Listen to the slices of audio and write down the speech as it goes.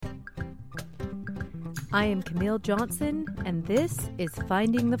I am Camille Johnson, and this is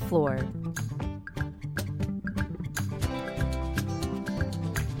Finding the Floor.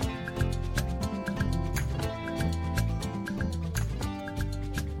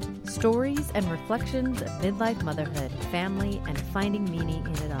 Stories and reflections of midlife motherhood, family, and finding meaning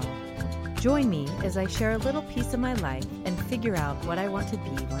in it all. Join me as I share a little piece of my life and figure out what I want to be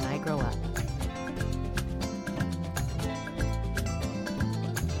when I grow up.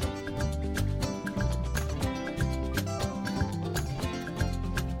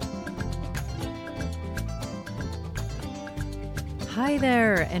 Hi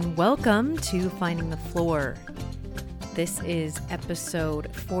there, and welcome to Finding the Floor. This is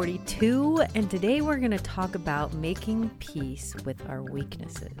episode 42, and today we're going to talk about making peace with our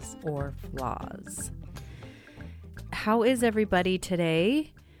weaknesses or flaws. How is everybody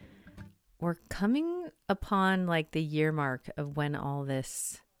today? We're coming upon like the year mark of when all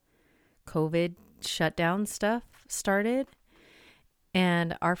this COVID shutdown stuff started,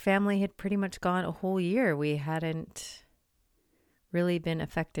 and our family had pretty much gone a whole year. We hadn't really been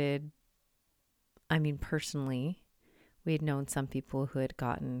affected. I mean, personally. We had known some people who had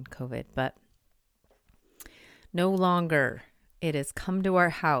gotten COVID, but no longer. It has come to our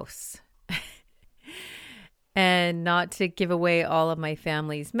house. And not to give away all of my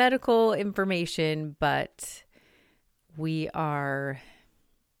family's medical information, but we are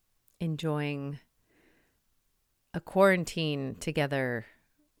enjoying a quarantine together.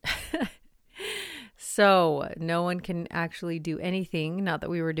 So no one can actually do anything. Not that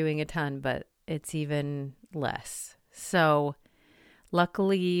we were doing a ton, but it's even less. So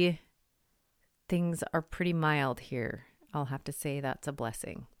luckily, things are pretty mild here. I'll have to say that's a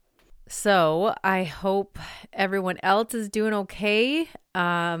blessing. So I hope everyone else is doing okay.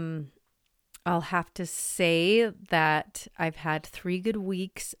 I'll have to say that I've had 3 good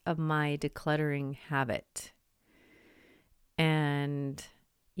weeks of my decluttering habit. And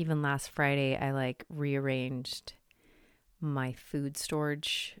even last Friday, I rearranged my food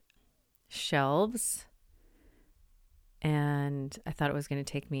storage shelves. And I thought it was going to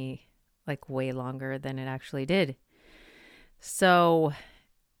take me way longer than it actually did. So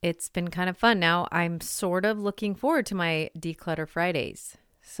it's been kind of fun. Now I'm sort of looking forward to my Declutter Fridays.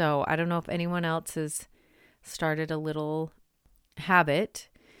 So I don't know if anyone else has started a little habit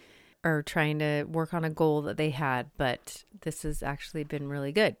or trying to work on a goal that they had, but this has actually been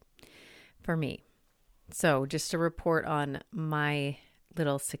really good for me. So just to report on my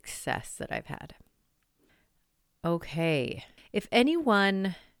little success that I've had. Okay. If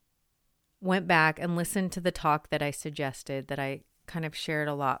anyone went back and listened to the talk that I suggested, that I kind of shared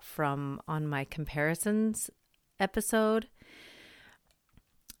a lot from on my comparisons episode,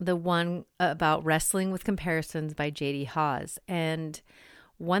 the one about wrestling with comparisons by J.D. Haas. And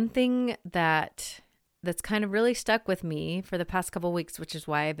one thing that's kind of really stuck with me for the past couple of weeks, which is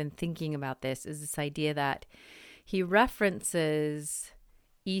why I've been thinking about this, is this idea that he references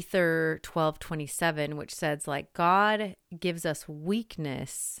Ether 12:27, which says God gives us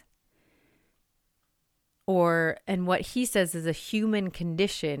weakness, and what he says is a human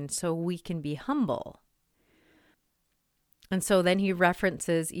condition so we can be humble. And so then he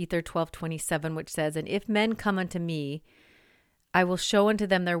references Ether 12:27, which says, "And if men come unto me, I will show unto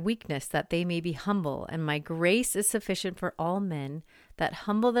them their weakness, that they may be humble. And my grace is sufficient for all men that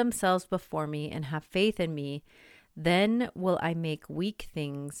humble themselves before me and have faith in me. Then will I make weak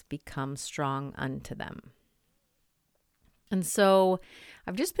things become strong unto them." And so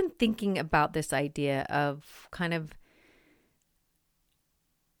I've just been thinking about this idea of kind of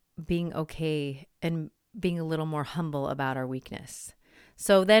being okay and being a little more humble about our weakness.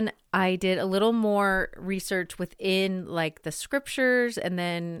 So then I did a little more research within the scriptures and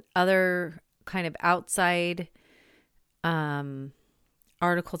then other kind of outside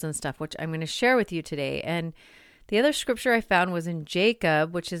articles and stuff, which I'm going to share with you today. And the other scripture I found was in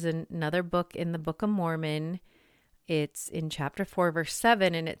Jacob, which is another book in the Book of Mormon. It's in chapter 4, verse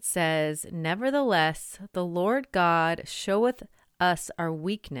 7, and it says, "Nevertheless, the Lord God showeth us our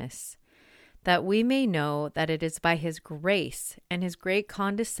weakness, that we may know that it is by his grace and his great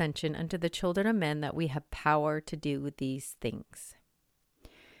condescension unto the children of men that we have power to do these things."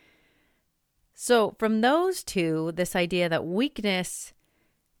 So from those two, this idea that weakness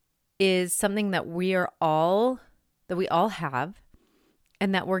is something that we all have,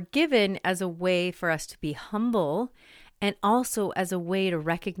 and that we're given as a way for us to be humble, and also as a way to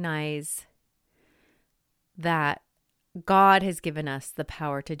recognize that God has given us the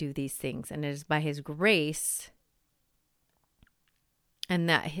power to do these things, and it is by his grace and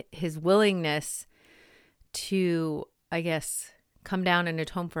that his willingness to, come down and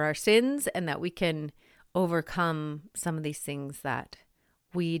atone for our sins, and that we can overcome some of these things that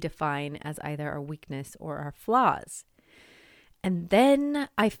we define as either our weakness or our flaws. And then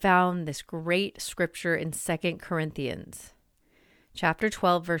I found this great scripture in 2 Corinthians chapter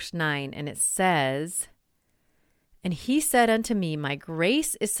 12, verse 9, and it says, "And he said unto me, My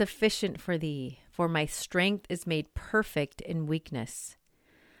grace is sufficient for thee, for my strength is made perfect in weakness.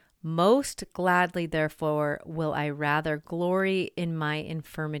 Most gladly, therefore, will I rather glory in my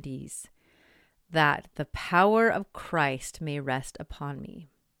infirmities, that the power of Christ may rest upon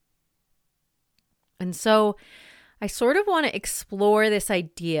me." And so I sort of want to explore this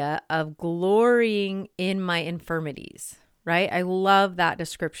idea of glorying in my infirmities, right? I love that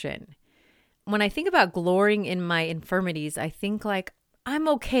description. When I think about glorying in my infirmities, I think like, I'm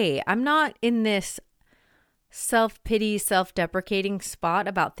okay. I'm not in this self-pity, self-deprecating spot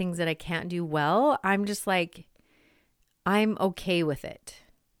about things that I can't do well. I'm just like, I'm okay with it.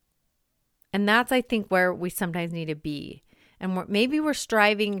 And that's, I think, where we sometimes need to be. And maybe we're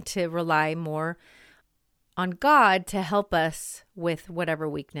striving to rely more on God to help us with whatever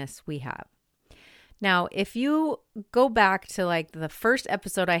weakness we have. Now, if you go back to like the first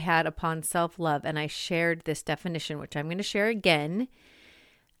episode I had upon self-love, and I shared this definition, which I'm going to share again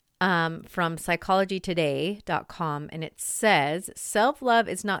from psychologytoday.com, and it says, self-love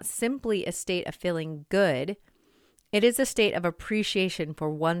is not simply a state of feeling good. It is a state of appreciation for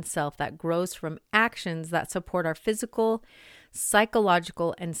oneself that grows from actions that support our physical,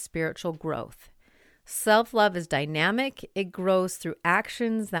 psychological, and spiritual growth. Self-love is dynamic. It grows through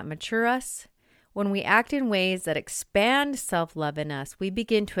actions that mature us. When we act in ways that expand self-love in us, we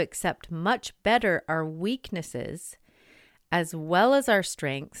begin to accept much better our weaknesses as well as our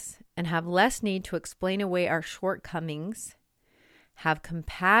strengths, and have less need to explain away our shortcomings, have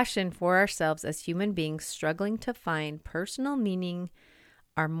compassion for ourselves as human beings struggling to find personal meaning,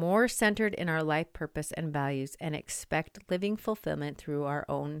 are more centered in our life purpose and values, and expect living fulfillment through our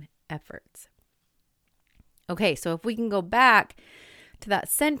own efforts. Okay, so if we can go back to that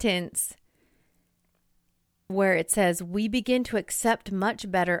sentence where it says, we begin to accept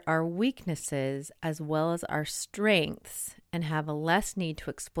much better our weaknesses as well as our strengths, and have a less need to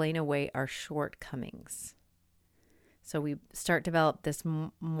explain away our shortcomings. So we start to develop this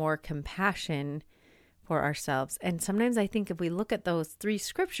more compassion for ourselves. And sometimes I think if we look at those 3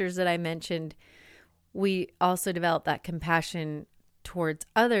 scriptures that I mentioned, we also develop that compassion towards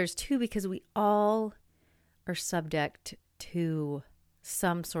others too, because we all are subject to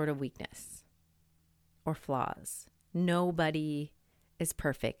some sort of weakness or flaws. Nobody is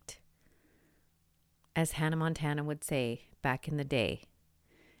perfect. As Hannah Montana would say back in the day,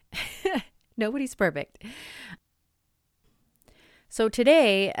 nobody's perfect. So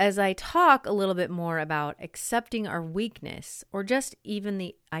today, as I talk a little bit more about accepting our weakness, or just even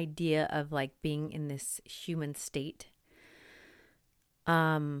the idea of like being in this human state,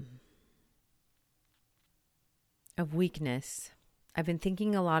 of weakness, I've been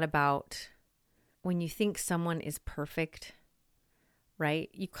thinking a lot about when you think someone is perfect, right?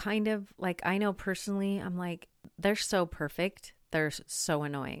 You kind of like, I know personally, I'm like, they're so perfect. They're so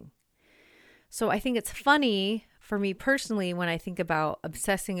annoying. So I think it's funny for me personally when I think about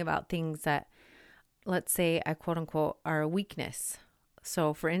obsessing about things that, let's say, I quote unquote are a weakness.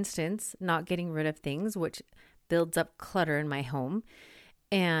 So for instance, not getting rid of things, which builds up clutter in my home,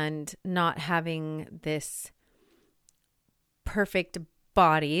 and not having this perfect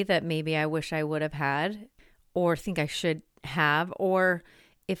body that maybe I wish I would have had or think I should have, or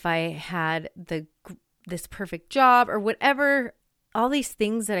if I had this perfect job or whatever, all these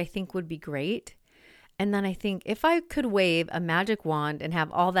things that I think would be great. And then I think if I could wave a magic wand and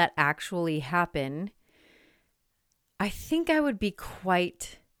have all that actually happen, I think I would be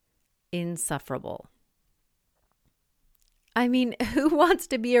quite insufferable. I mean, who wants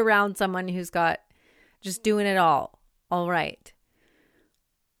to be around someone who's got just doing it all right?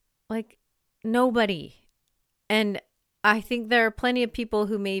 Like, nobody. And I think there are plenty of people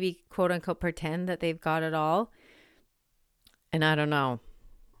who maybe quote unquote pretend that they've got it all. And I don't know.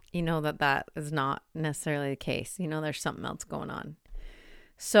 You know that is not necessarily the case. You know, there's something else going on.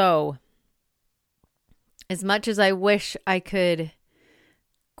 So as much as I wish I could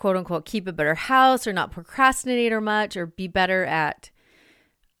quote unquote keep a better house or not procrastinate or much, or be better at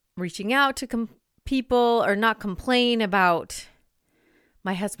reaching out to people, or not complain about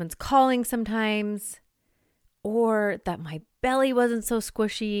my husband's calling sometimes, or that my belly wasn't so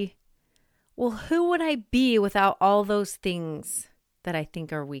squishy. Well, who would I be without all those things that I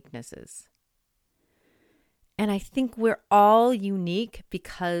think are weaknesses? And I think we're all unique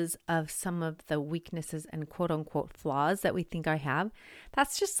because of some of the weaknesses and quote unquote flaws that we think I have.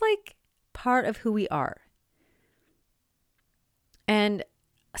 That's just like part of who we are. And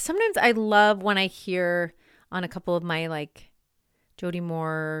sometimes I love when I hear on a couple of my like Jody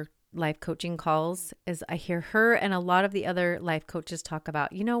Moore life coaching calls, is I hear her and a lot of the other life coaches talk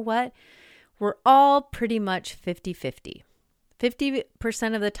about, you know what? We're all pretty much 50-50.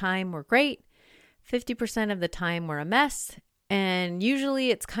 50% of the time we're great. 50% of the time we're a mess. And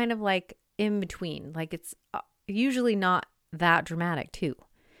usually it's kind of like in between. Like it's usually not that dramatic too.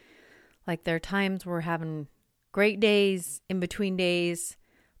 Like there are times we're having great days, in between days,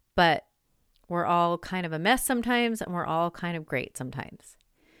 but we're all kind of a mess sometimes and we're all kind of great sometimes.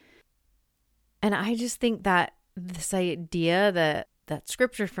 And I just think that this idea that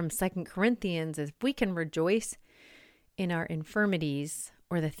scripture from 2 Corinthians is if we can rejoice in our infirmities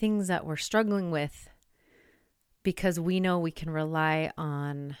or the things that we're struggling with because we know we can rely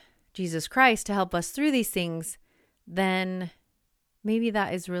on Jesus Christ to help us through these things, then maybe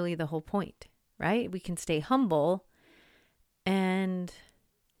that is really the whole point, right? We can stay humble and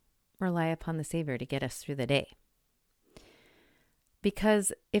rely upon the Savior to get us through the day.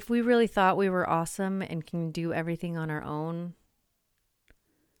 Because if we really thought we were awesome and can do everything on our own,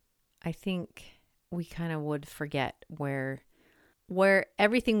 I think we kind of would forget where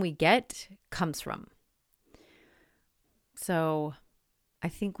everything we get comes from. So I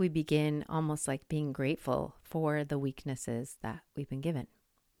think we begin almost like being grateful for the weaknesses that we've been given.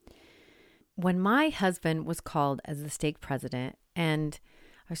 When my husband was called as the stake president, and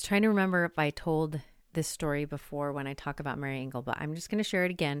I was trying to remember if I told this story before when I talk about Mary Engel, but I'm just going to share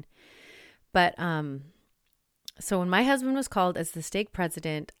it again. But so when my husband was called as the stake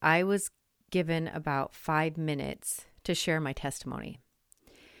president, I was given about 5 minutes to share my testimony.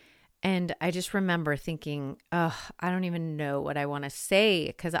 And I just remember thinking, I don't even know what I want to say,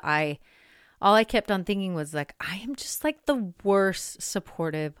 because all I kept on thinking was like, I am just like the worst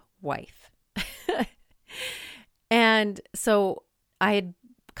supportive wife. And so I had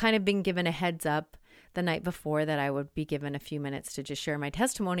kind of been given a heads up the night before that I would be given a few minutes to just share my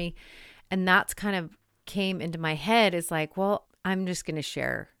testimony. And that's kind of came into my head is like, well, I'm just going to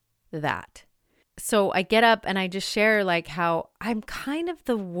share that. So I get up and I just share like how I'm kind of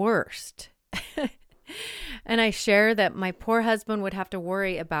the worst. And I share that my poor husband would have to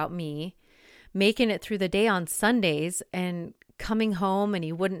worry about me making it through the day on Sundays and coming home, and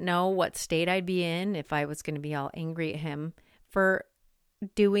he wouldn't know what state I'd be in if I was going to be all angry at him for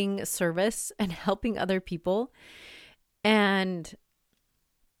doing service and helping other people. And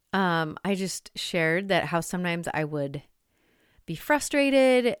I just shared that how sometimes I would be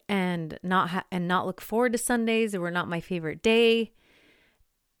frustrated and not look forward to Sundays. They were not my favorite day,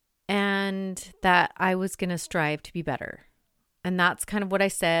 and that I was going to strive to be better. And that's kind of what I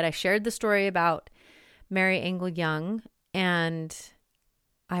said. I shared the story about Mary Engel Young, and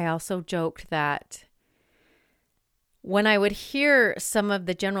I also joked that when I would hear some of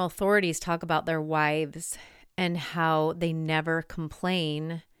the general authorities talk about their wives and how they never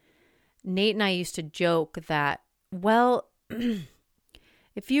complain, Nate and I used to joke that, well,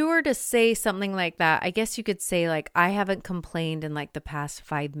 if you were to say something like that, I guess you could say like, I haven't complained in like the past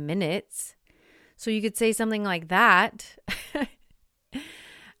 5 minutes. So you could say something like that.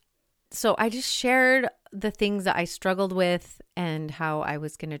 So I just shared the things that I struggled with and how I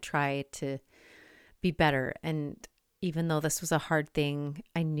was going to try to be better. And even though this was a hard thing,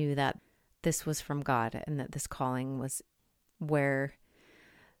 I knew that this was from God and that this calling was where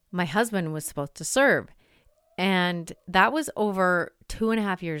my husband was supposed to serve. And that was over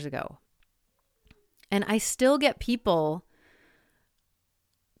 2.5 years ago. And I still get people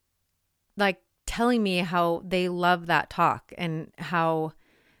like telling me how they love that talk and how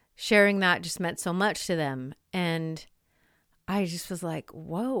sharing that just meant so much to them. And I just was like,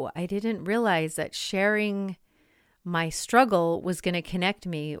 whoa, I didn't realize that sharing my struggle was going to connect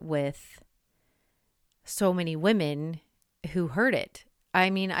me with so many women who heard it. I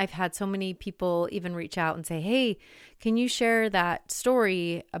mean, I've had so many people even reach out and say, hey, can you share that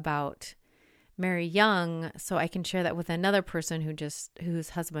story about Mary Young so I can share that with another person whose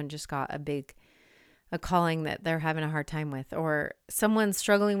husband just got a calling that they're having a hard time with, or someone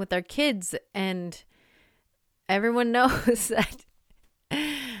struggling with their kids, and everyone knows that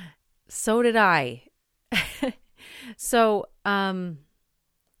so did I. So I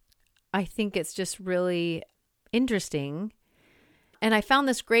think it's just really interesting. And I found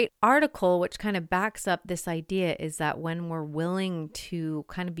this great article which kind of backs up this idea, is that when we're willing to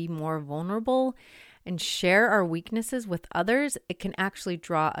kind of be more vulnerable and share our weaknesses with others, it can actually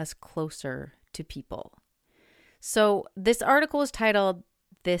draw us closer to people. So this article is titled,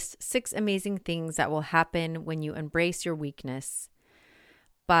 "This 6 Amazing Things That Will Happen When You Embrace Your Weakness,"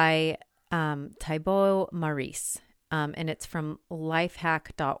 by Thibaut Maurice, and it's from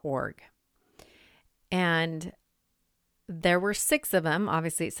lifehack.org. And there were 6 of them.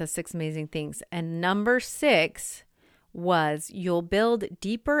 Obviously, it says 6 amazing things. And number 6 was you'll build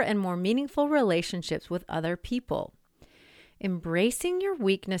deeper and more meaningful relationships with other people. Embracing your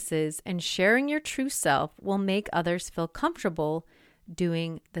weaknesses and sharing your true self will make others feel comfortable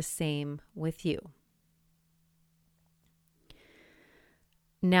doing the same with you.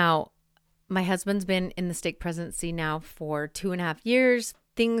 Now, my husband's been in the stake presidency now for 2.5 years.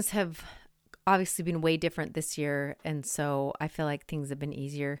 Things have obviously been way different this year. And so I feel like things have been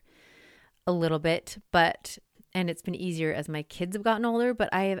easier a little bit, and it's been easier as my kids have gotten older, but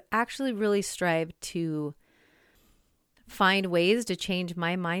I have actually really strived to find ways to change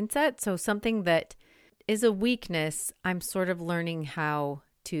my mindset. So something that is a weakness, I'm sort of learning how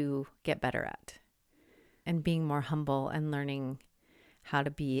to get better at, and being more humble and learning how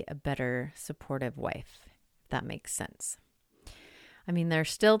to be a better supportive wife, if that makes sense. I mean, there are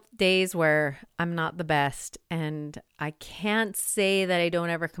still days where I'm not the best, and I can't say that I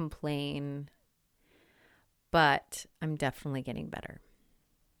don't ever complain, but I'm definitely getting better.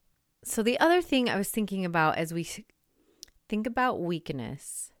 So the other thing I was thinking about as we think about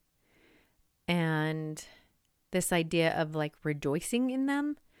weakness and this idea of like rejoicing in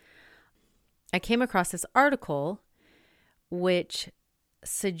them, I came across this article which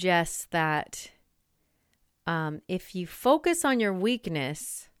suggests that if you focus on your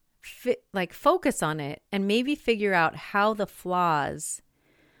weakness, focus on it and maybe figure out how the flaws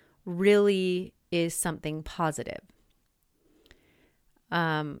really is something positive.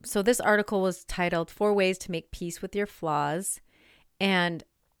 So this article was titled 4 Ways to Make Peace with Your Flaws. And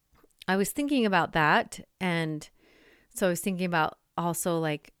I was thinking about that. And so I was thinking about also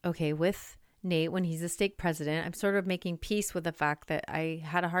like, okay, with Nate, when he's the stake president, I'm sort of making peace with the fact that I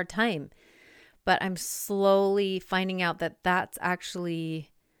had a hard time. But I'm slowly finding out that that's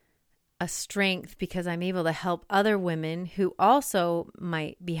actually a strength because I'm able to help other women who also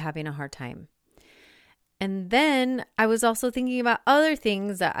might be having a hard time. And then I was also thinking about other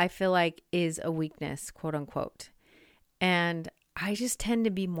things that I feel like is a weakness, quote unquote. And I just tend to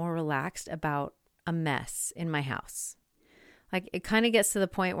be more relaxed about a mess in my house. Like it kind of gets to the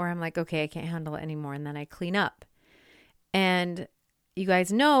point where I'm like, okay, I can't handle it anymore. And then I clean up. And you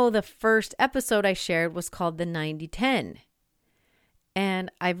guys know the first episode I shared was called the 90-10.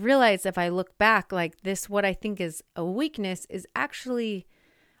 And I've realized if I look back like this, what I think is a weakness is actually,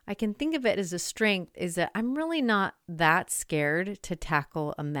 I can think of it as a strength, is that I'm really not that scared to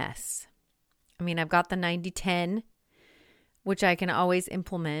tackle a mess. I mean, I've got the 90-10, which I can always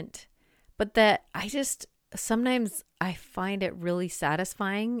implement, but that sometimes I find it really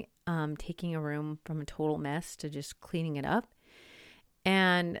satisfying taking a room from a total mess to just cleaning it up.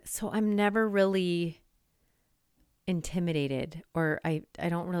 And so I'm never really intimidated, or I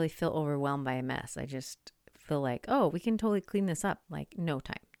don't really feel overwhelmed by a mess. I just feel like, oh, we can totally clean this up. Like no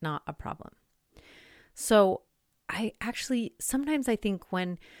time, not a problem. So sometimes I think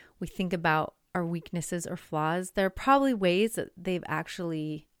when we think about our weaknesses or flaws, there are probably ways that they're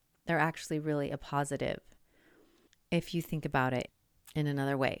actually really a positive if you think about it in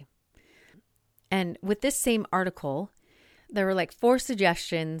another way. And with this same article, there were like 4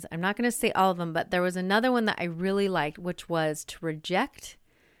 suggestions. I'm not going to say all of them, but there was another one that I really liked, which was to reject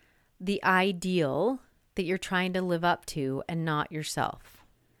the ideal that you're trying to live up to and not yourself.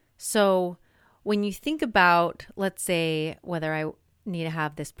 So when you think about, let's say, whether I need to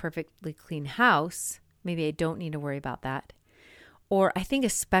have this perfectly clean house, maybe I don't need to worry about that. Or I think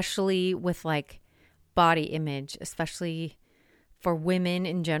especially with like body image, especially for women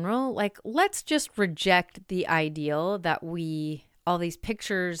in general, like let's just reject the ideal that all these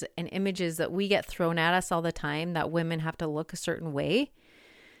pictures and images that we get thrown at us all the time that women have to look a certain way.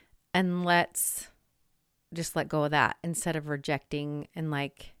 And let's just let go of that instead of rejecting and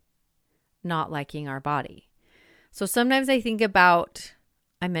like not liking our body. So sometimes I think about,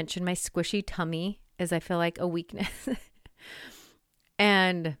 I mentioned my squishy tummy as I feel like a weakness.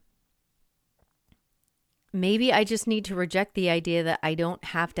 And maybe I just need to reject the idea that I don't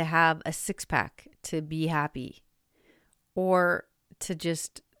have to have a 6-pack to be happy or to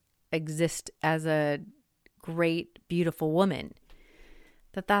just exist as a great, beautiful woman.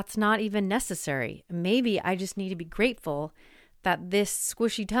 That's not even necessary. Maybe I just need to be grateful that this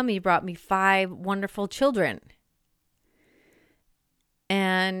squishy tummy brought me 5 wonderful children.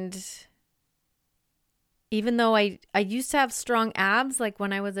 And even though I used to have strong abs like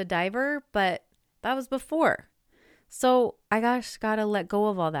when I was a diver, but that was before. So I just got to let go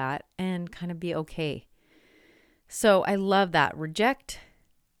of all that and kind of be okay. So I love that. Reject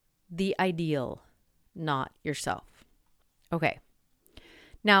the ideal, not yourself. Okay.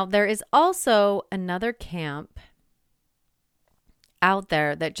 Now, there is also another camp out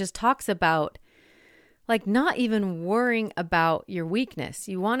there that just talks about like not even worrying about your weakness.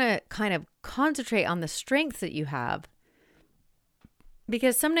 You want to kind of concentrate on the strengths that you have.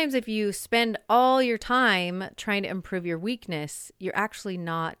 Because sometimes if you spend all your time trying to improve your weakness, you're actually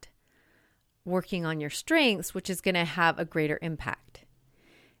not working on your strengths, which is going to have a greater impact.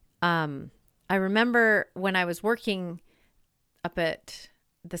 I remember when I was working up at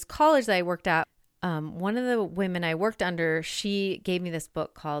this college that I worked at, one of the women I worked under, she gave me this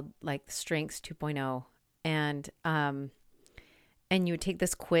book called like Strengths 2.0. And you would take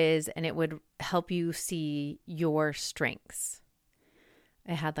this quiz and it would help you see your strengths.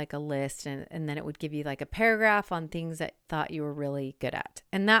 It had like a list and then it would give you like a paragraph on things that thought you were really good at.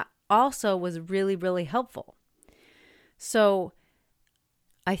 And that also was really, really helpful. So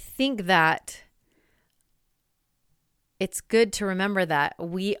I think that it's good to remember that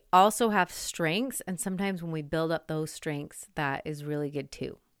we also have strengths. And sometimes when we build up those strengths, that is really good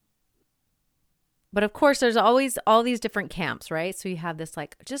too. But of course, there's always all these different camps, right? So you have this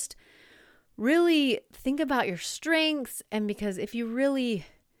like, just really think about your strengths. And because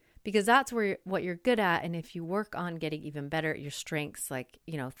that's what you're good at. And if you work on getting even better at your strengths, like,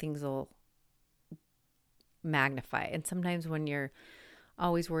 things will magnify. And sometimes when you're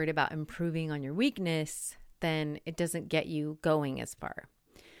always worried about improving on your weakness, then it doesn't get you going as far.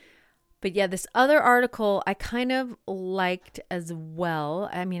 But yeah, this other article I kind of liked as well.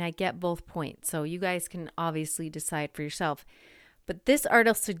 I mean, I get both points, so you guys can obviously decide for yourself. But this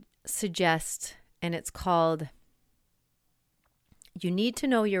article suggests, and it's called, "You Need to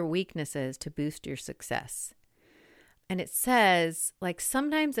Know Your Weaknesses to Boost Your Success." And it says, like,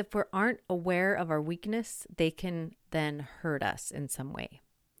 sometimes if we aren't aware of our weakness, they can then hurt us in some way.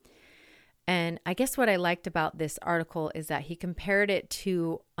 And I guess what I liked about this article is that he compared it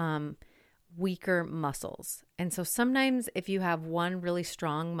to weaker muscles. And so sometimes if you have one really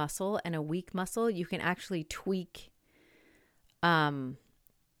strong muscle and a weak muscle, you can actually tweak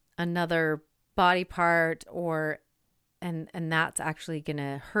another body part and that's actually going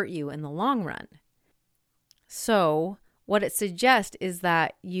to hurt you in the long run. So what it suggests is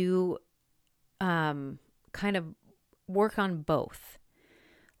that you kind of work on both.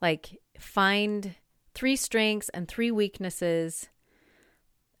 Like find 3 strengths and 3 weaknesses,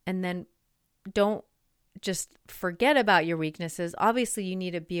 and then don't just forget about your weaknesses. Obviously, you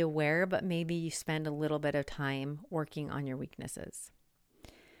need to be aware, but maybe you spend a little bit of time working on your weaknesses.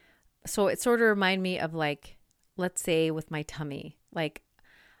 So it sort of reminded me of like, let's say with my tummy, like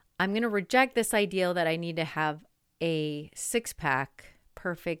I'm going to reject this ideal that I need to have a 6-pack,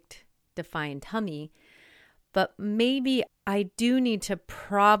 perfect, defined tummy. But maybe I do need to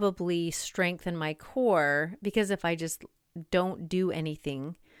probably strengthen my core, because if I just don't do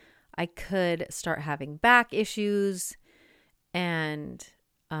anything, I could start having back issues and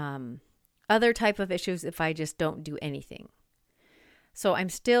other type of issues if I just don't do anything. So I'm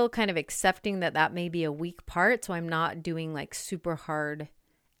still kind of accepting that may be a weak part. So I'm not doing like super hard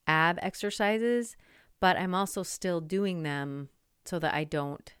ab exercises, but I'm also still doing them so that I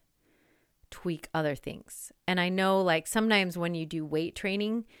don't tweak other things. And I know like sometimes when you do weight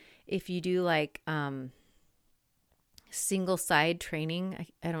training, if you do like single side training,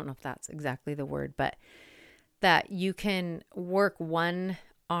 I don't know if that's exactly the word, but that you can work one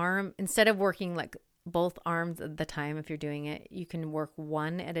arm instead of working like both arms at the time. If you're doing it, you can work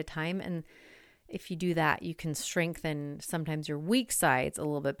one at a time. And if you do that, you can strengthen sometimes your weak sides a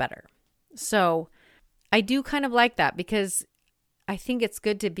little bit better. So I do kind of like that, because I think it's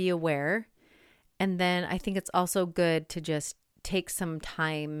good to be aware. And then I think it's also good to just take some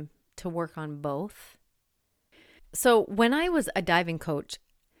time to work on both. So when I was a diving coach,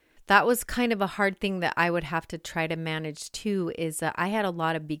 that was kind of a hard thing that I would have to try to manage too, is that I had a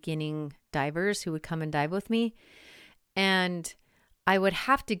lot of beginning divers who would come and dive with me. And I would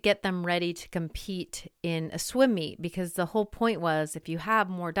have to get them ready to compete in a swim meet, because the whole point was if you have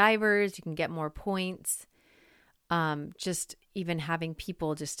more divers, you can get more points. Just even having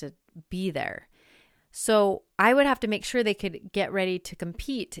people just to be there. So I would have to make sure they could get ready to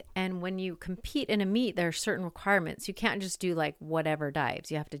compete. And when you compete in a meet, there are certain requirements. You can't just do like whatever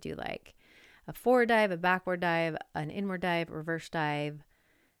dives. You have to do like a forward dive, a backward dive, an inward dive, reverse dive,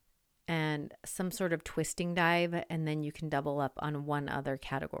 and some sort of twisting dive. And then you can double up on one other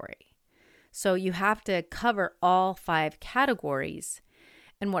category. So you have to cover all 5 categories.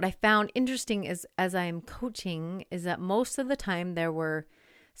 And what I found interesting is, as I'm coaching, is that most of the time there were,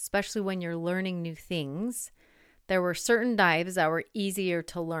 especially when you're learning new things, there were certain dives that were easier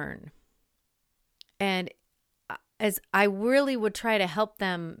to learn. And as I really would try to help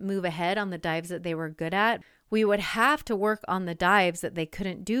them move ahead on the dives that they were good at, we would have to work on the dives that they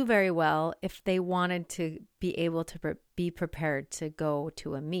couldn't do very well if they wanted to be able to be prepared to go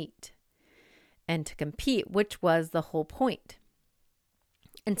to a meet and to compete, which was the whole point.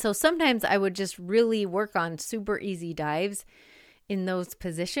 And so sometimes I would just really work on super easy dives in those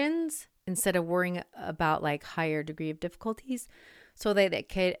positions instead of worrying about like higher degree of difficulties, so that they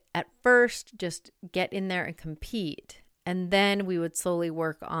could at first just get in there and compete. And then we would slowly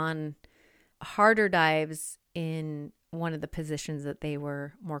work on harder dives in one of the positions that they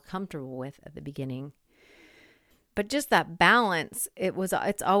were more comfortable with at the beginning. But just that balance,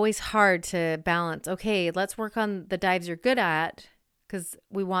 it's always hard to balance. Okay, let's work on the dives you're good at, because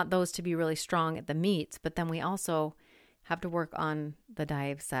we want those to be really strong at the meets. But then we also have to work on the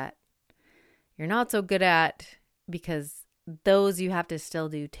dives that you're not so good at, because those you have to still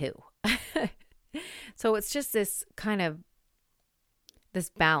do too. So it's just this kind of this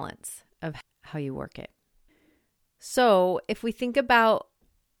balance of how you work it. So if we think about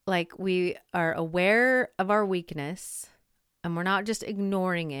like we are aware of our weakness and we're not just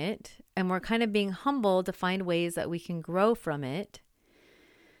ignoring it, and we're kind of being humble to find ways that we can grow from it,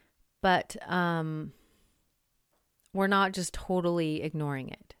 but we're not just totally ignoring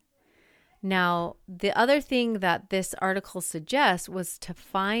it. Now, the other thing that this article suggests was to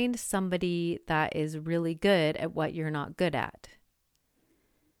find somebody that is really good at what you're not good at.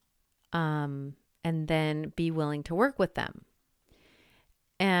 And then be willing to work with them.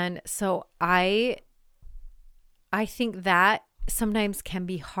 And so I think that sometimes can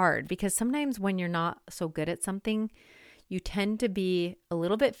be hard, because sometimes when you're not so good at something, you tend to be a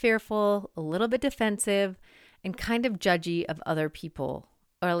little bit fearful, a little bit defensive, and kind of judgy of other people,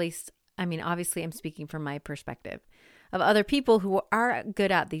 or at least, I mean, obviously I'm speaking from my perspective, of other people who are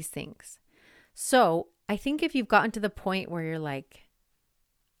good at these things. So I think if you've gotten to the point where you're like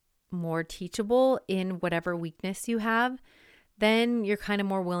more teachable in whatever weakness you have, then you're kind of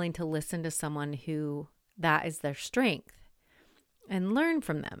more willing to listen to someone who that is their strength and learn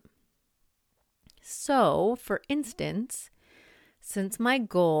from them. So, for instance, since my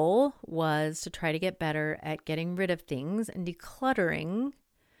goal was to try to get better at getting rid of things and decluttering,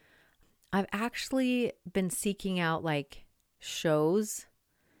 I've actually been seeking out like shows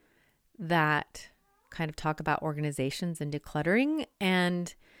that kind of talk about organizations and decluttering,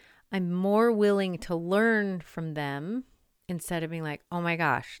 and I'm more willing to learn from them instead of being like, oh my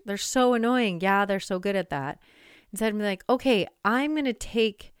gosh, they're so annoying. Yeah, they're so good at that. Instead of being like, okay, I'm going to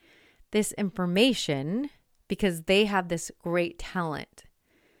take this information because they have this great talent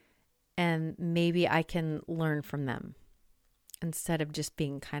and maybe I can learn from them, instead of just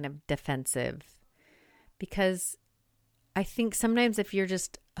being kind of defensive. Because I think sometimes if you're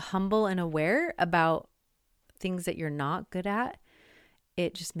just humble and aware about things that you're not good at,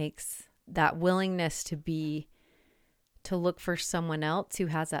 it just makes that willingness to look for someone else who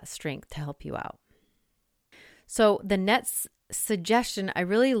has that strength to help you out. So the next suggestion I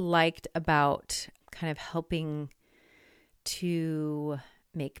really liked about kind of helping to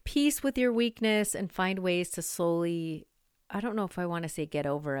make peace with your weakness and find ways to slowly, I don't know if I want to say get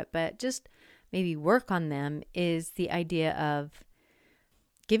over it, but just maybe work on them, is the idea of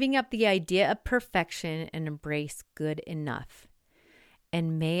giving up the idea of perfection and embrace good enough.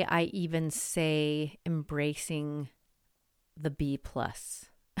 And may I even say embracing the B+.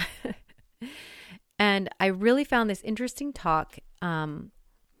 And I really found this interesting talk from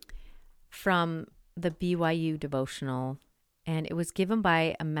the BYU devotional, and it was given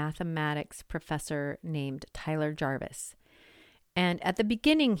by a mathematics professor named Tyler Jarvis. And at the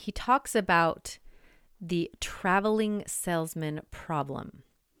beginning, he talks about the traveling salesman problem.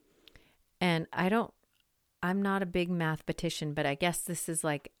 And I'm not a big mathematician, but I guess this is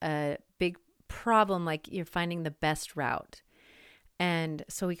like a big problem, like you're finding the best route. And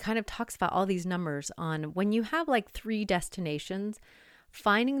so he kind of talks about all these numbers on when you have like 3 destinations,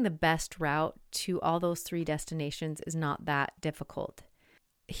 finding the best route to all those 3 destinations is not that difficult.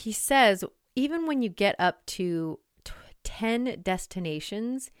 He says, even when you get up to 10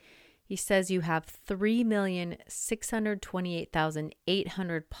 destinations, he says you have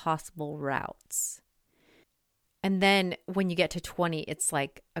 3,628,800 possible routes. And then when you get to 20, it's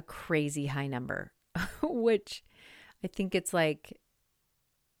like a crazy high number, which I think it's like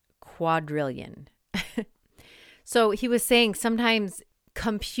quadrillion. So he was saying sometimes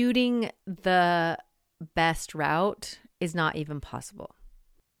computing the best route is not even possible.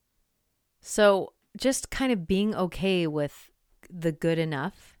 So just kind of being okay with the good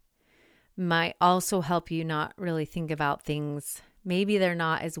enough, might also help you not really think about things. Maybe they're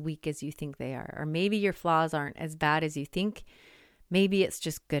not as weak as you think they are, or maybe your flaws aren't as bad as you think. Maybe it's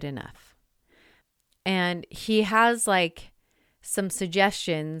just good enough. And he has like some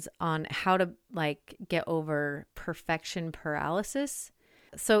suggestions on how to like get over perfection paralysis.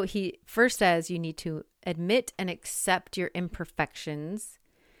 So he first says you need to admit and accept your imperfections.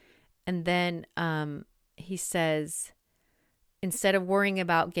 And then he says, instead of worrying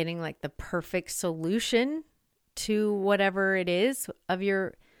about getting like the perfect solution to whatever it is of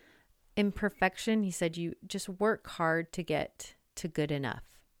your imperfection, he said you just work hard to get to good enough.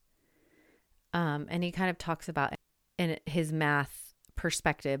 And he kind of talks about in his math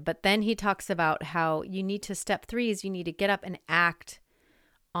perspective, but then he talks about how you need to, step 3 is you need to get up and act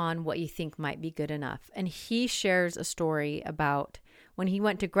on what you think might be good enough. And he shares a story about when he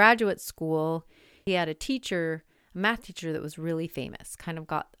went to graduate school, he had a math teacher that was really famous, kind of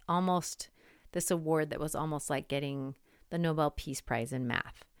got almost this award that was almost like getting the Nobel Peace Prize in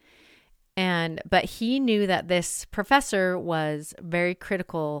math. But he knew that this professor was very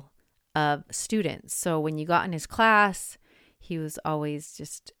critical of students. So when you got in his class, he was always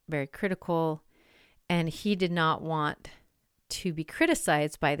just very critical, and he did not want to be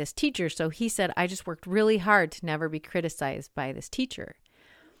criticized by this teacher. So he said, I just worked really hard to never be criticized by this teacher.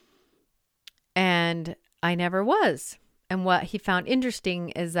 And I never was. And what he found interesting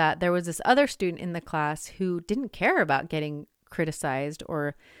is that there was this other student in the class who didn't care about getting criticized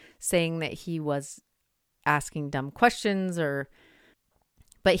or saying that he was asking dumb questions,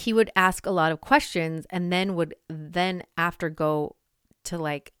 but he would ask a lot of questions and then would after go to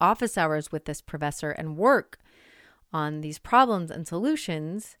like office hours with this professor and work on these problems and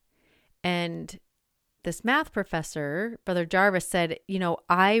solutions. And this math professor, Brother Jarvis, said,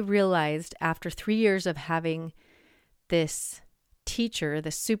 I realized after 3 years of having this teacher,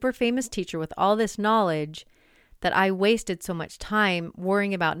 this super famous teacher with all this knowledge, that I wasted so much time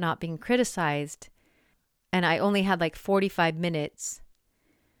worrying about not being criticized. And I only had like 45 minutes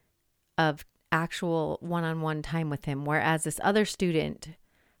of actual one-on-one time with him, whereas this other student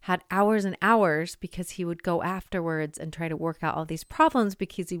had hours and hours because he would go afterwards and try to work out all these problems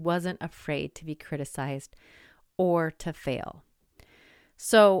because he wasn't afraid to be criticized or to fail.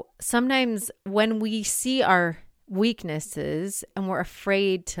 So sometimes when we see our weaknesses and we're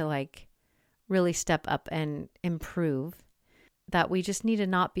afraid to like really step up and improve, that we just need to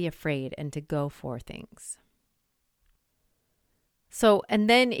not be afraid and to go for things. So, and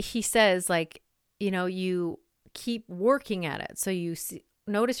then he says like, you keep working at it. So you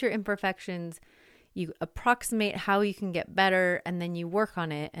notice your imperfections, you approximate how you can get better, and then you work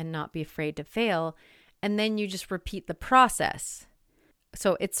on it and not be afraid to fail. And then you just repeat the process.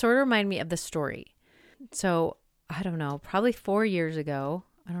 So it sort of reminded me of the story. So I don't know, probably 4 years ago,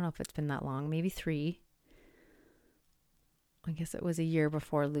 I don't know if it's been that long, maybe 3. I guess it was a year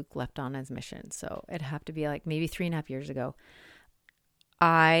before Luke left on his mission. So it'd have to be like maybe 3.5 years ago.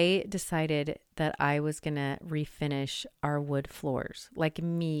 I decided that I was going to refinish our wood floors, like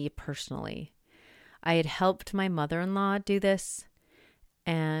me personally. I had helped my mother-in-law do this,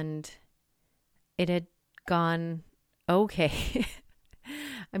 and it had gone okay.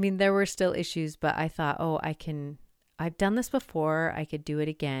 I mean, there were still issues, but I thought, I've done this before. I could do it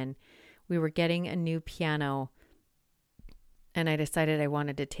again. We were getting a new piano, and I decided I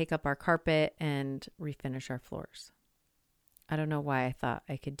wanted to take up our carpet and refinish our floors. I don't know why I thought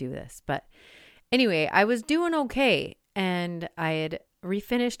I could do this, but anyway, I was doing okay, and I had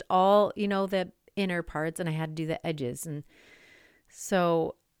refinished all, the inner parts, and I had to do the edges. And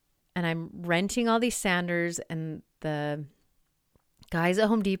I'm renting all these sanders, and the guys at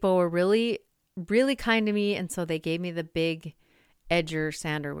Home Depot were really, really kind to me. And so they gave me the big edger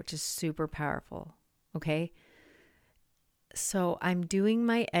sander, which is super powerful. Okay. So I'm doing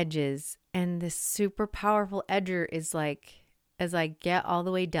my edges, and this super powerful edger is like, as I get all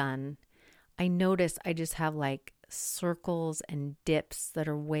the way done, I notice I just have like circles and dips that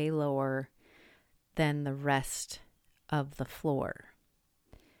are way lower than the rest of the floor.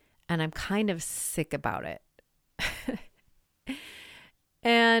 And I'm kind of sick about it.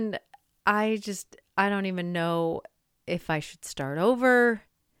 And I don't even know if I should start over,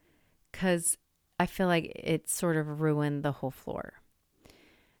 because I feel like it sort of ruined the whole floor.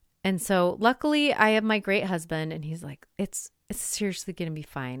 And so luckily I have my great husband, and he's like, it's seriously going to be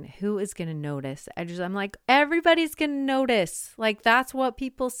fine. Who is going to notice? I'm like, everybody's going to notice. Like, that's what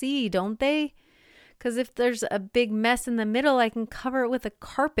people see, don't they? Because if there's a big mess in the middle, I can cover it with a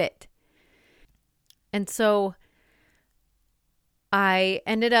carpet. And so I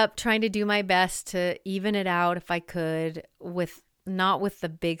ended up trying to do my best to even it out if I could, with not with the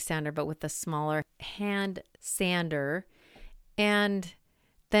big sander, but with the smaller hand sander. And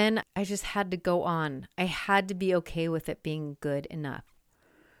then I just had to go on. I had to be okay with it being good enough.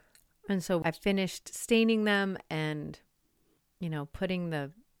 And so I finished staining them and, putting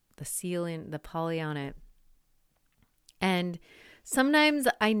the seal in, the poly on it. And sometimes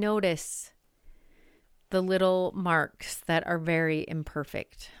I notice the little marks that are very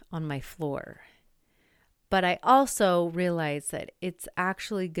imperfect on my floor. But I also realize that it's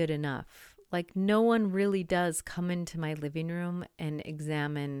actually good enough. Like, no one really does come into my living room and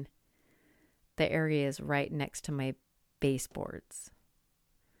examine the areas right next to my baseboards.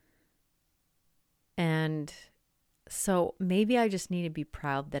 And so maybe I just need to be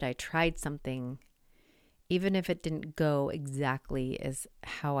proud that I tried something, even if it didn't go exactly as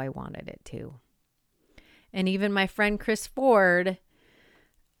how I wanted it to. And even my friend Chris Ford,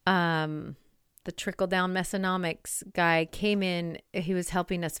 the Trickle Down Mesonomics guy, came in. He was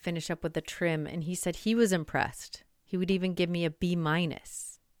helping us finish up with the trim, and he said he was impressed. He would even give me a B-.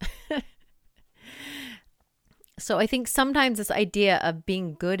 So I think sometimes this idea of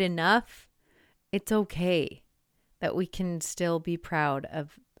being good enough, it's okay that we can still be proud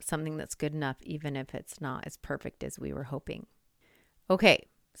of something that's good enough, even if it's not as perfect as we were hoping. Okay,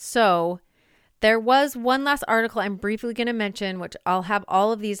 so there was one last article I'm briefly going to mention, which I'll have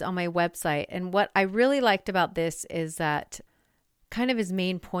all of these on my website. And what I really liked about this is that kind of his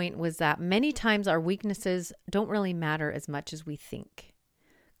main point was that many times our weaknesses don't really matter as much as we think.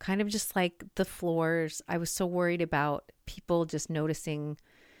 Kind of just like the floors. I was so worried about people just noticing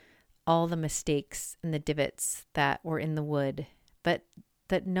all the mistakes and the divots that were in the wood, but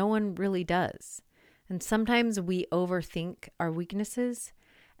that no one really does. And sometimes we overthink our weaknesses,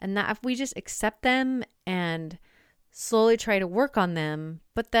 and that if we just accept them and slowly try to work on them,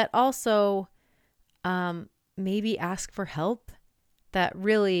 but that also maybe ask for help, that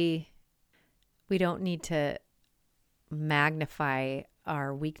really we don't need to magnify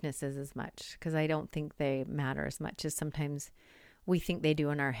our weaknesses as much, because I don't think they matter as much as sometimes we think they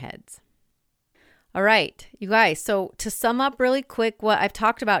do in our heads. All right, you guys. So to sum up really quick, what I've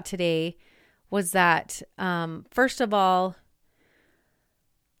talked about today was that, first of all,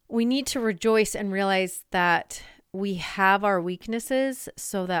 we need to rejoice and realize that we have our weaknesses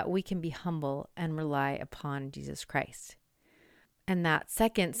so that we can be humble and rely upon Jesus Christ. And that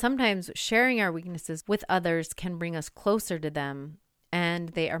second, sometimes sharing our weaknesses with others can bring us closer to them, and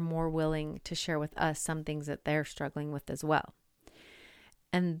they are more willing to share with us some things that they're struggling with as well.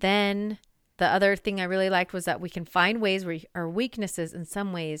 And then the other thing I really liked was that we can find ways where our weaknesses in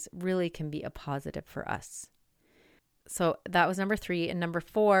some ways really can be a positive for us. So that was number 3. And number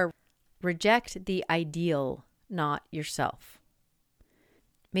 4, reject the ideal, not yourself.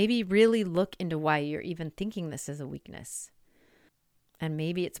 Maybe really look into why you're even thinking this is a weakness. And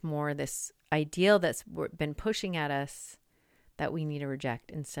maybe it's more this ideal that's been pushing at us that we need to reject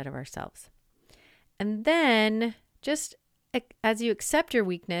instead of ourselves. And then just as you accept your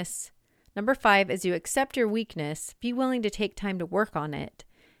weakness, number 5, as you accept your weakness, be willing to take time to work on it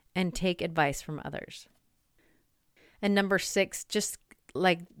and take advice from others. And number 6, just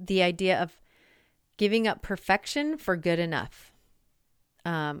like the idea of giving up perfection for good enough.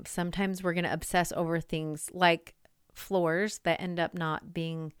 Sometimes we're going to obsess over things like floors that end up not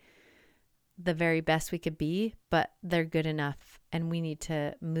being the very best we could be, but they're good enough, and we need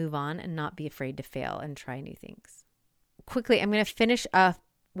to move on and not be afraid to fail and try new things. Quickly, I'm going to finish up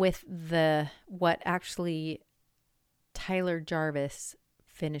with what actually Tyler Jarvis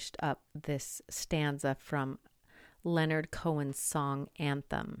finished up this stanza from Leonard Cohen's song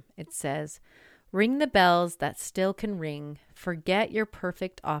Anthem. It says, "Ring the bells that still can ring, forget your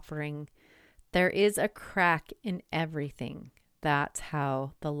perfect offering. There is a crack in everything. That's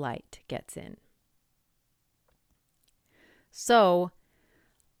how the light gets in." So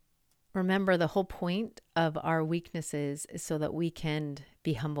remember, the whole point of our weaknesses is so that we can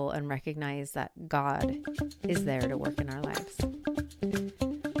be humble and recognize that God is there to work in our lives.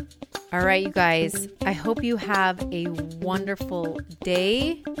 All right, you guys, I hope you have a wonderful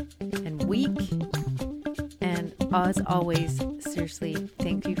day and week. And as always, seriously,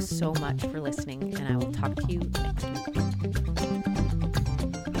 thank you so much for listening, and I will talk to you next week.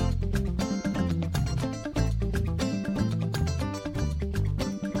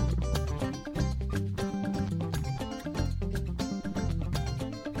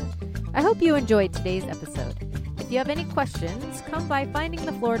 I hope you enjoyed today's episode. If you have any questions, come by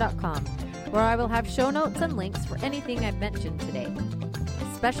findingthefloor.com, where I will have show notes and links for anything I've mentioned today.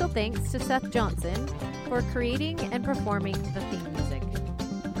 Special thanks to Seth Johnson for creating and performing the theme music.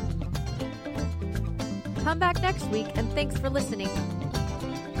 Come back next week, and thanks for listening.